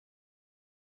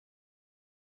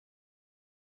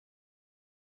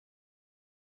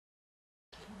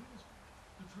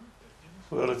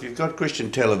Well, if you've got Christian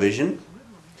television,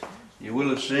 you will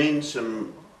have seen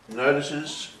some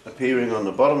notices appearing on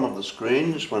the bottom of the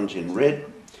screen. This one's in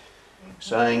red,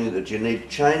 saying that you need to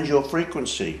change your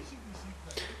frequency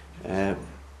to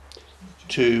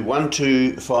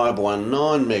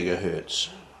 12519 megahertz.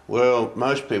 Well,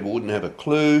 most people wouldn't have a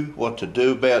clue what to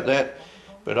do about that,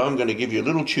 but I'm going to give you a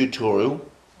little tutorial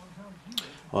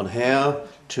on how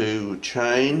to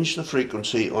change the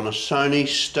frequency on a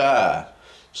SonyStar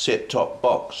set-top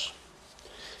box.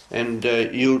 And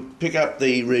you'll pick up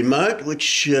the remote,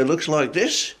 which looks like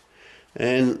this,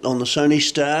 and on the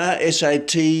SonyStar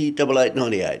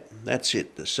SRT8898. That's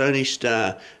it, the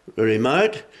SonyStar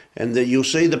remote. And you'll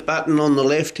see the button on the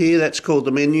left here, that's called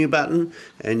the menu button,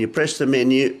 and you press the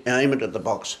menu, aim it at the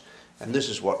box, and this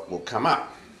is what will come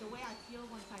up.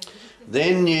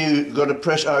 Then you've got to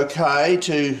press OK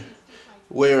to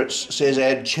where it says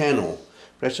add channel.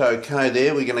 Press OK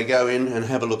there. We're going to go in and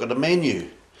have a look at the menu.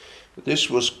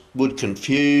 This would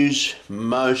confuse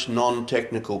most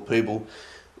non-technical people,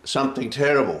 something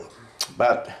terrible,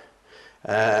 but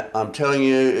I'm telling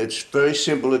you it's very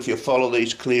simple if you follow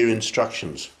these clear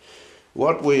instructions.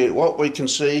 What we can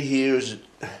see here is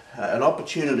an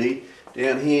opportunity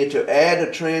down here to add a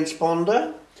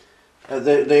transponder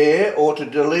there, or to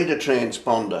delete a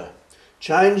transponder.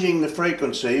 Changing the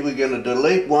frequency, we're going to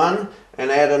delete one and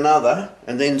add another,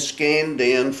 and then scan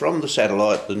down from the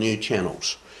satellite the new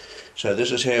channels. So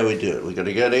this is how we do it. We've got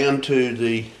to go down to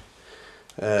the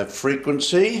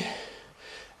frequency,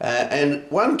 and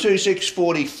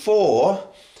 12644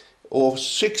 or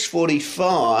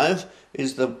 645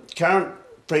 is the current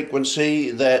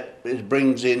frequency that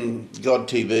brings in God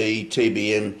TV,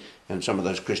 TBN, and some of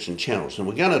those Christian channels. And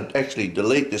we're going to actually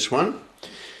delete this one.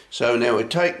 So now we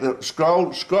take the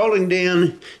scrolling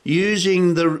down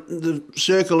using the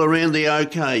circle around the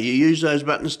OK. You use those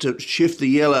buttons to shift the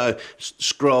yellow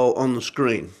scroll on the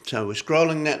screen. So we're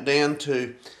scrolling that down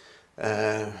to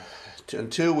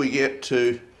until we get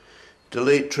to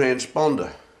delete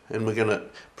transponder, and we're going to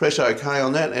press OK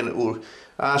on that, and it will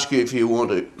ask you if you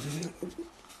want to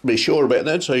be sure about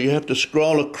that. So you have to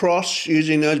scroll across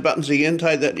using those buttons again,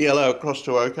 take that yellow across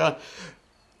to OK,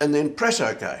 and then press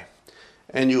OK.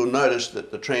 And you'll notice that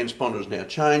the transponder is now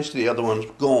changed, the other one's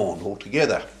gone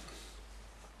altogether.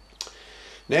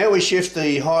 Now we shift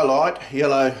the highlight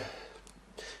yellow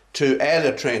to add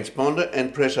a transponder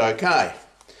and press OK.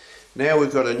 Now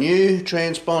we've got a new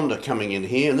transponder coming in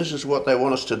here, and this is what they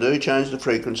want us to do, change the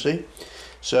frequency.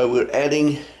 So we're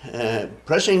adding,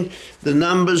 pressing the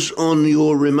numbers on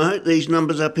your remote, these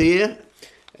numbers up here,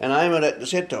 and aim it at the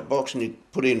set-top box, and you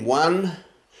put in 1,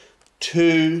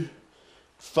 2,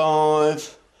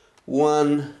 5,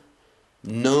 1,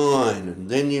 9, and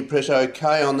then you press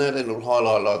OK on that and it'll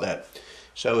highlight like that.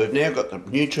 So we've now got the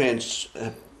new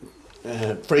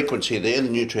frequency there, the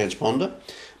new transponder,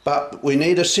 but we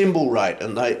need a symbol rate,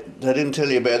 and they didn't tell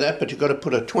you about that, but you've got to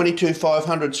put a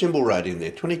 22500 symbol rate in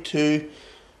there.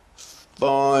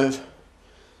 22500.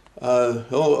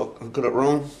 Oh, I've got it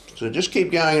wrong. So just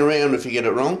keep going around if you get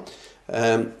it wrong.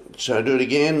 So do it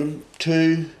again.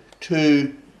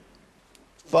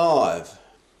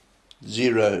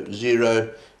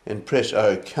 22500 and press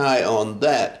OK on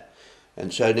that.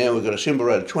 And so now we've got a symbol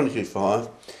rate of 225,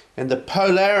 and the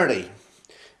polarity.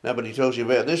 Nobody tells you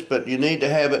about this, but you need to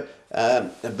have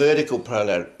a vertical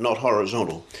polarity, not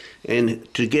horizontal.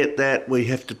 And to get that, we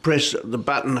have to press the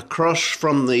button across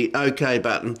from the OK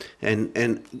button,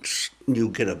 and you'll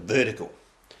get a vertical.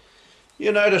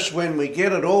 You notice when we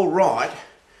get it all right,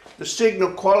 the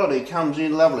signal quality comes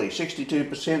in lovely,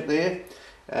 62% there.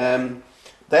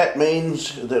 That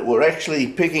means that we're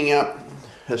actually picking up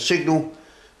a signal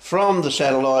from the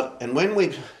satellite, and when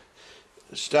we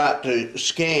start to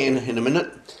scan in a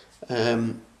minute,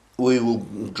 we will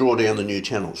draw down the new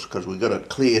channels because we've got a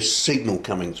clear signal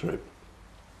coming through.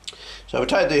 So we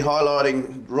take the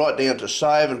highlighting right down to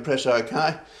save and press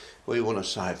OK. We want to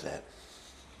save that.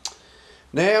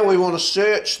 Now we want to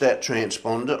search that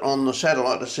transponder on the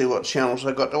satellite to see what channels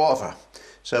they've got to offer.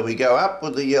 So we go up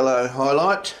with the yellow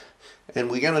highlight, and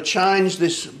we're going to change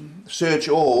this search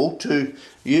all to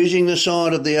using the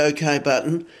side of the OK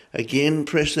button. Again,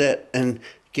 press that and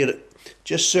get it.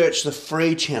 Just search the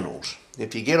free channels.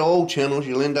 If you get all channels,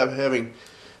 you'll end up having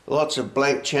lots of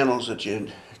blank channels that you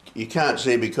can't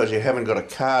see because you haven't got a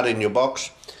card in your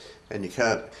box, and you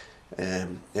can't.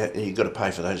 You've got to pay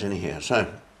for those anyhow. So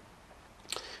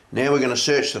now we're going to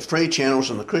search the free channels,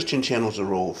 and the Christian channels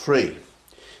are all free.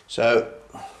 So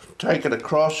take it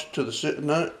across to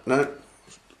the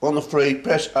on the free,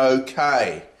 press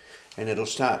OK, and it'll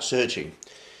start searching.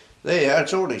 There,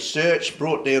 it's already searched,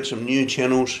 brought down some new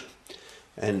channels,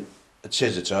 and it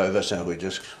says it's over, so we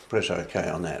just press OK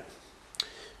on that.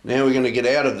 Now we're going to get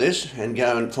out of this and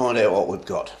go and find out what we've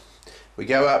got. We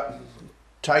go up,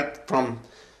 take from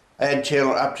add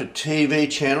channel up to TV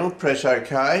channel, press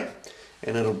OK,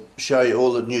 and it'll show you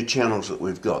all the new channels that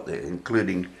we've got there,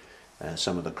 including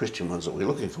some of the Christian ones that we're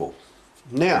looking for.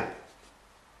 Now,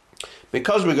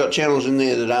 because we've got channels in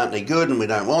there that aren't any good and we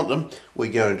don't want them,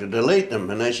 we're going to delete them.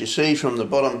 And as you see from the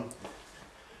bottom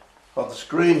of the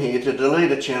screen here, to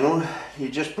delete a channel, you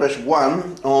just press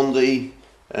 1 on the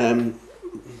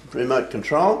remote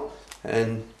control,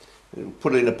 and it'll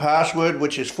put in a password,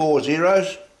 which is 4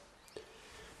 zeros,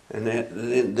 and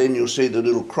then you'll see the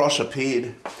little cross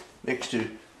appeared next to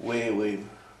where we've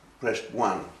pressed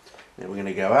 1. Now we're going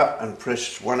to go up and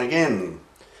press 1 again,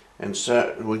 and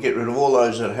so we get rid of all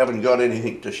those that haven't got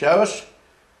anything to show us,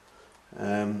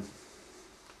 and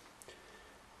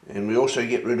we also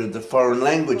get rid of the foreign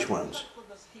language ones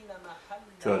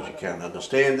because you can't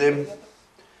understand them.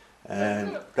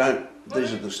 And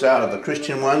these are the start of the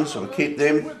Christian ones, so we'll keep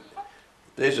them.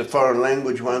 There's a foreign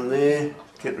language one there,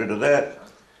 get rid of that.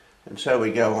 And so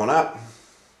we go on up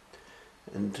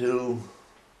until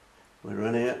we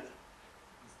run out.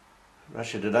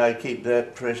 Russia Today, keep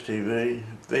that. Press TV,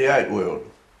 V8 World,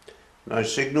 no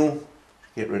signal,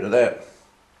 get rid of that.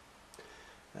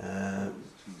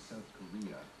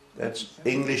 That's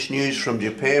English news from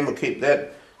Japan, we'll keep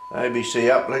that.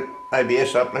 ABC uplink,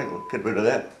 ABS uplink, we'll get rid of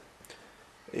that.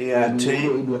 ERT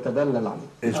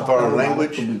is foreign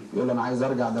language,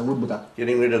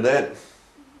 getting rid of that.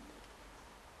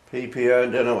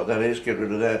 PPO, don't know what that is, get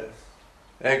rid of that.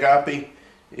 Agape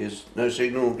is no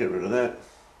signal, get rid of that.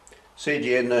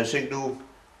 CGN, no signal,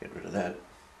 get rid of that.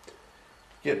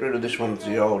 Get rid of this one, it's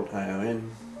the old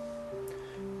AON.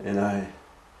 NA.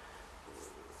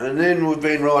 And then we've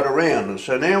been right around.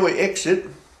 So now we exit.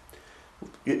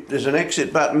 There's an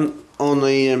exit button on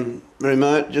the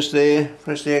remote just there.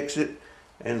 Press the exit.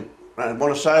 And I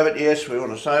want to save it. Yes, we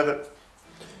want to save it.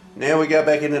 Now we go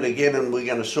back in it again, and we're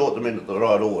going to sort them into the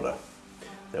right order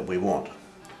that we want.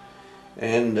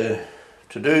 And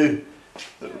to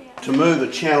move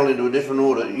a channel into a different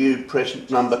order, you press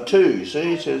number 2. You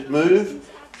see, it says move,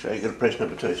 so you've got to press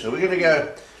number 2. So we're going to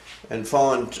go and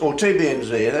find, or TBN's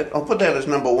there, I'll put that as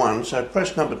number 1, so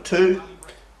press number 2,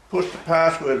 push the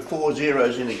password 4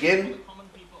 zeros in again.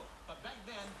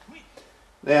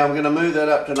 Now I'm going to move that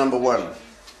up to number 1.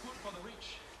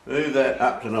 Move that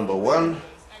up to number 1,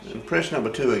 and press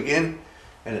number 2 again,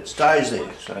 and it stays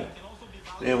there. So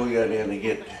now we go down to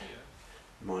get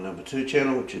my number 2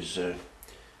 channel, which is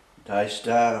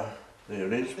SonyStar. There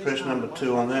it is. Press number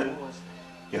 2 on that.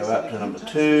 Go up to number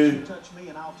 2.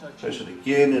 Press it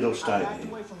again. It'll stay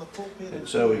there. And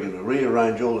so we're going to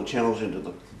rearrange all the channels into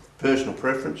the personal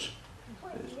preference.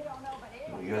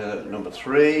 We go to number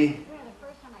 3.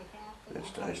 That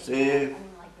stays there.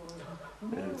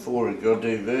 And 4 has got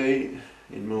DV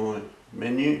in my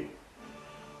menu.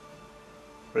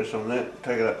 Press on that.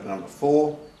 Take it up to number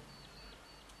 4.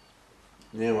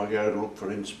 Now I go to look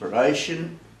for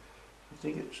inspiration. I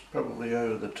think it's probably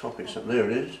over the top or something.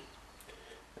 There it is.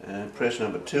 And press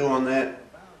number 2 on that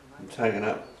and take it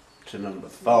up to number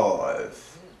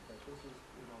 5.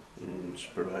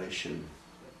 Inspiration.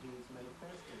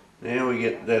 Now we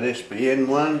get that SBN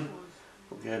one.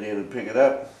 We'll go down and pick it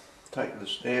up. Take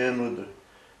this down with the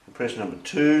press number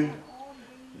 2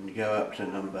 and go up to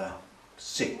number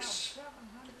 6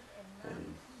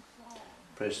 and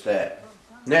press that.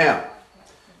 Now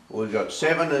we've got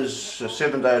 7 is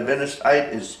Seventh-day Adventist,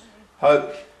 8 is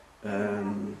Hope.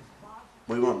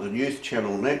 We want the youth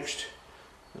channel next.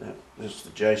 That's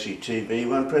the JCTV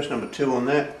one. Press number 2 on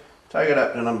that. Take it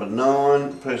up to number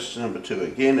 9. Press number 2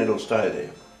 again. It'll stay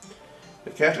there. The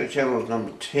Catholic channel is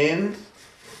number 10.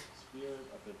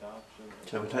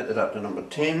 So we take that up to number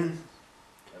 10.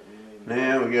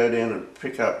 Now we go down and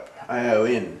pick up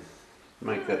AON.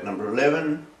 Make that number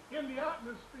 11.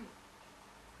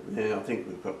 Now I think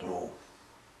we've got them all.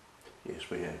 Yes,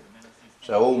 we have.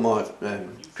 So all my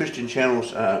Christian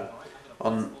channels are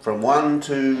on from 1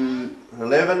 to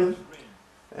 11,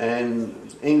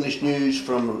 and English news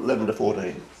from 11 to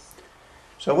 14.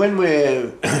 So when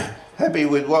we're happy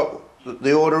with what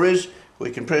the order is,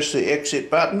 we can press the exit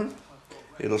button.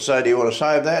 It'll say, do you want to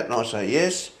save that? And I say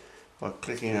yes by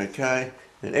clicking OK.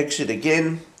 Then exit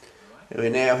again. And we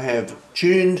now have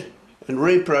tuned and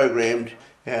reprogrammed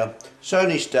our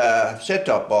SonyStar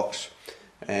set-top box,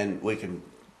 and we can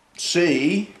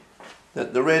see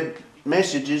that the red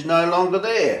message is no longer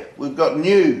there. We've got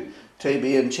new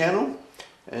TBN channel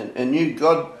and new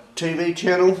God TV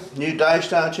channel, new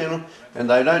Daystar channel, and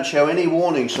they don't show any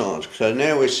warning signs. So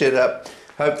now we're set up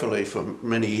hopefully for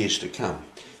many years to come.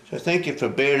 So thank you for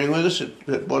bearing with us.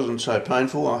 It wasn't so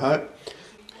painful, I hope.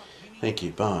 Thank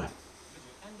you. Bye.